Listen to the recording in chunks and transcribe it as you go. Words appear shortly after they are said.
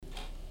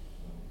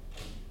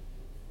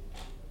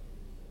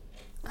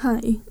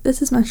Hi,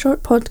 this is my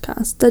short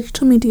podcast,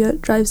 Digital Media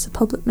Drives the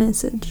Public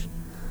Message.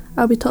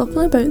 I'll be talking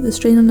about the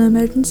strain on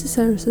emergency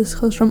services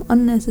caused from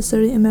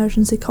unnecessary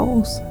emergency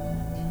calls.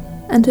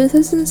 In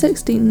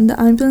 2016, the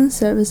ambulance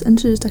service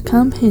introduced a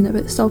campaign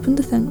about stopping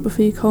to think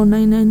before you call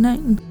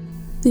 999.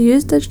 They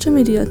used digital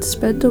media to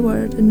spread the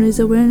word and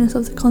raise awareness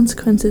of the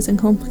consequences and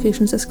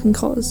complications this can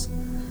cause.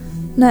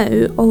 Now,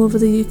 all over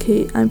the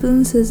UK,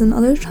 ambulances and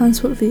other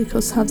transport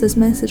vehicles have this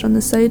message on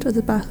the side or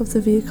the back of the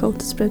vehicle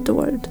to spread the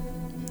word.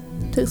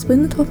 To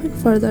explain the topic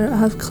further, I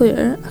have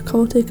Claire, a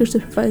call taker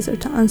supervisor,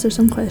 to answer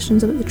some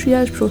questions about the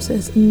triage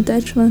process and the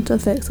detrimental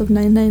effects of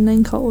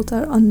 999 calls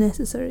that are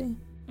unnecessary.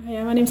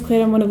 Hi, my name's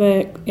Claire. I'm one of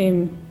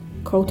the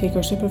call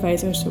taker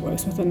supervisors who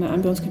works within the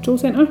ambulance control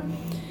centre.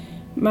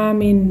 My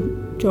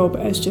main job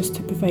is just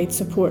to provide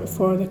support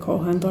for the call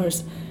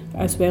handlers,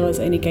 as well as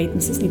any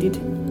guidance that's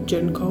needed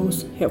during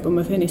calls, help them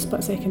with any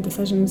split-second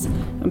decisions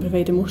and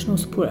provide emotional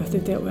support if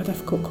they've dealt with a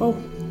difficult call.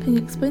 Can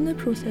you explain the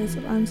process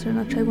of answering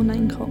a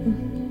 999 call?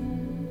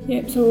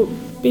 Yep, so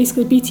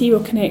basically BT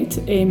will connect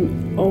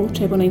all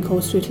 999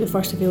 calls through to the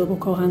first available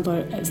call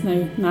handler. It's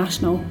now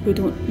national. We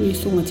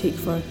used to only take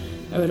for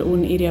our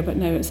own area, but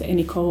now it's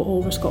any call all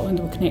over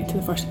Scotland will connect to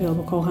the first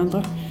available call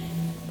handler.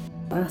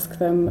 Ask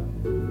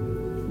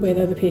them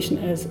whether the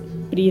patient is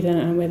breathing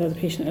and whether the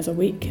patient is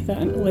awake.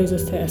 That allows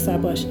us to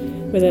establish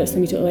whether it's an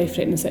immediately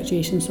life-threatening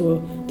situation, so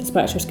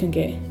dispatchers can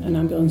get an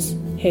ambulance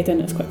head in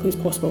as quickly as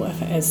possible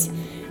if it is.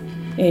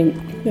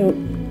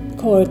 The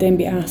caller would then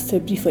be asked to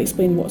briefly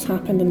explain what's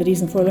happened and the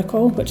reason for the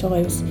call, which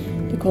allows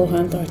the call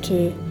handler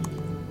to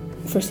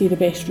foresee the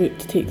best route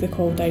to take the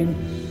call down.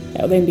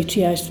 It will then be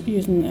triaged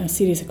using a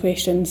series of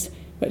questions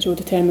which will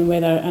determine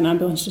whether an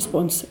ambulance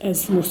response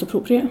is the most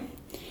appropriate.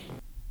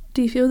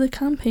 Do you feel the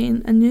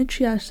campaign and new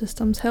triage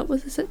systems help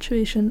with the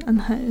situation,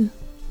 and how?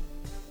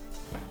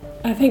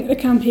 I think the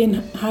campaign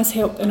has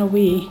helped in a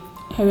way.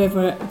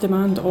 However,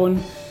 demand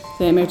on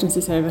the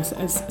emergency service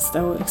is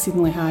still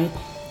exceedingly high,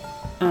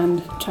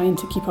 and trying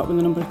to keep up with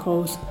the number of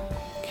calls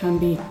can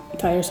be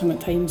tiresome at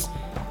times.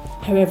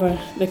 However,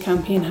 the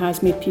campaign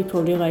has made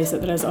people realise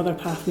that there is other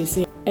pathways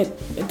there.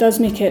 It does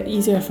make it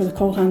easier for the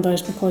call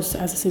handlers because,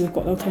 as I say, we've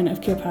got the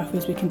alternative care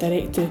pathways we can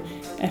direct to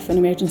if an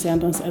emergency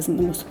ambulance isn't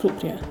the most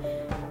appropriate.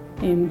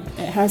 It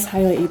has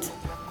highlighted,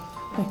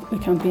 the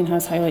campaign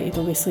has highlighted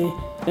obviously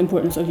the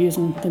importance of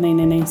using the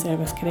 999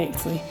 service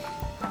correctly.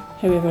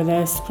 However,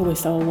 there is probably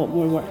still a lot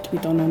more work to be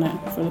done on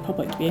it for the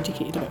public to be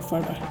educated a bit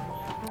further.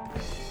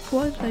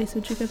 What advice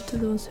would you give to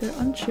those who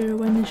are unsure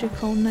when they should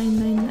call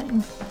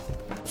 999?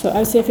 So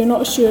I'd say if you're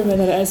not sure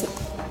whether it is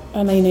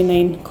a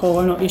 999 call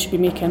or not you should be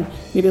making,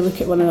 maybe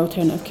look at one of the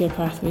alternative care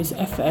pathways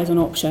if it is an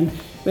option,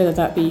 whether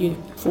that be you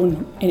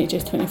phone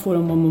NHS 24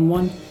 and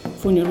 111,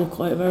 phone your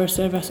local out of hours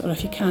service, or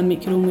if you can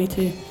make your own way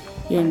to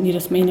your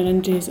nearest minor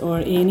injuries or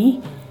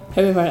A&E.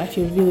 However, if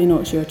you're really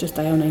not sure, just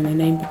dial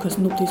 999 because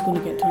nobody's going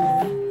to get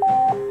turned away.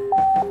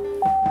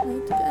 I'd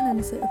like to get an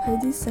insight of how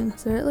these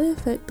things directly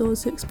affect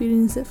those who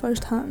experience it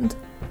firsthand.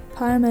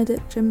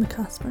 Paramedic Jim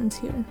McCaspern's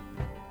here.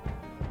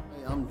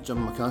 I'm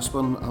Jim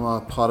McCaspern. I'm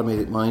a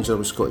paramedic manager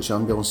with Scottish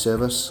Ambulance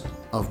Service.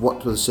 I've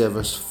worked with the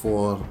service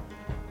for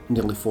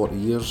nearly 40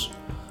 years,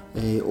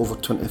 over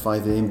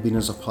 25 of them being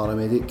as a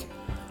paramedic,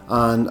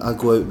 and I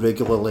go out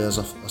regularly as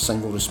a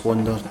single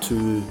responder to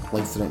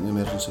life-threatening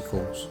emergency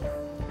calls.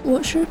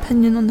 What's your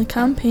opinion on the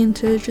campaign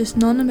to reduce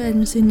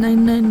non-emergency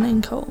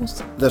 999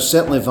 calls? There's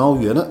certainly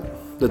value in it.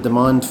 The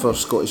demand for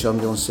Scottish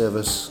Ambulance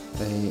Service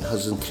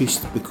has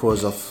increased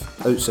because of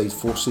outside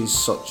forces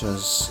such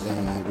as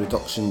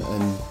reduction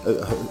in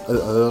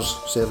out-of-hours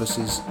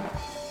services,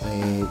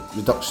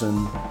 reduction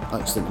in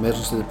accident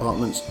emergency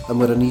departments, and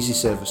we're an easy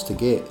service to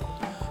get.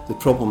 The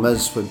problem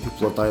is when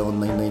people are dialing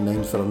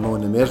 999 for a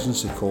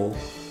non-emergency call,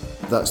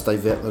 that's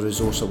divert the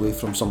resource away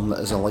from something that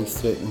is a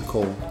life-threatening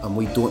call, and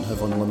we don't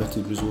have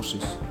unlimited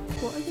resources.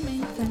 What are the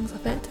main things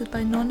affected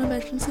by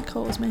non-emergency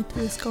calls made to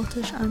the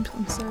Scottish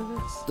Ambulance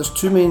Service? There's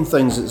two main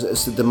things.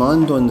 It's the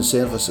demand on the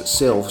service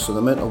itself, so the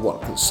amount of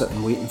work that's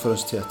sitting waiting for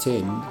us to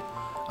attend,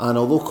 and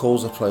although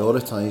calls are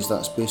prioritised,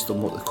 that's based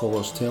on what the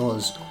callers tell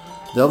us.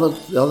 The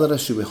other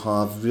issue we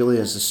have really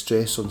is the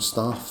stress on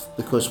staff,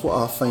 because what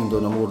I find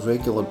on a more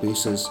regular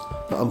basis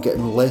that I'm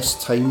getting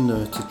less time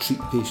now to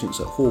treat patients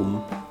at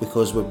home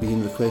because we're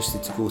being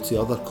requested to go to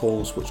other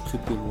calls which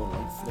could be more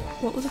life-threatening.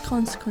 What will the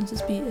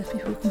consequences be if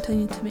people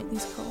continue to make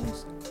these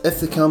calls? If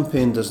the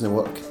campaign doesn't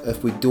work,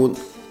 if we don't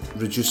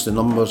reduce the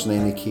numbers in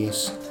any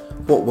case,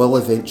 what will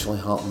eventually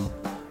happen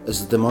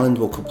is the demand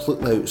will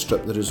completely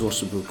outstrip the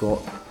resources we've got.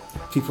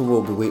 People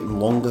will be waiting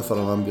longer for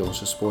an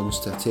ambulance response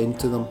to attend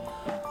to them.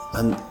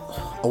 And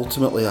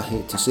ultimately, I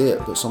hate to say it,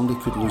 but somebody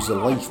could lose their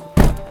life.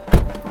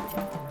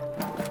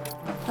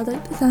 I'd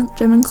like to thank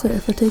Jim and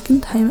Claire for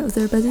taking time out of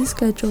their busy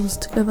schedules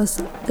to give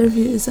us their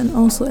views and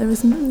also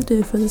everything that they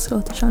do for the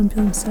Scottish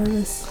Ambulance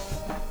Service.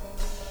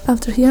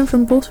 After hearing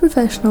from both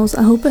professionals,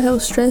 I hope it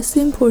helps stress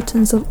the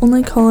importance of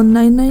only calling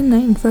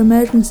 999 for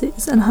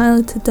emergencies and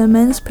highlighted the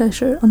immense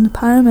pressure on the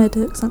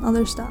paramedics and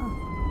other staff.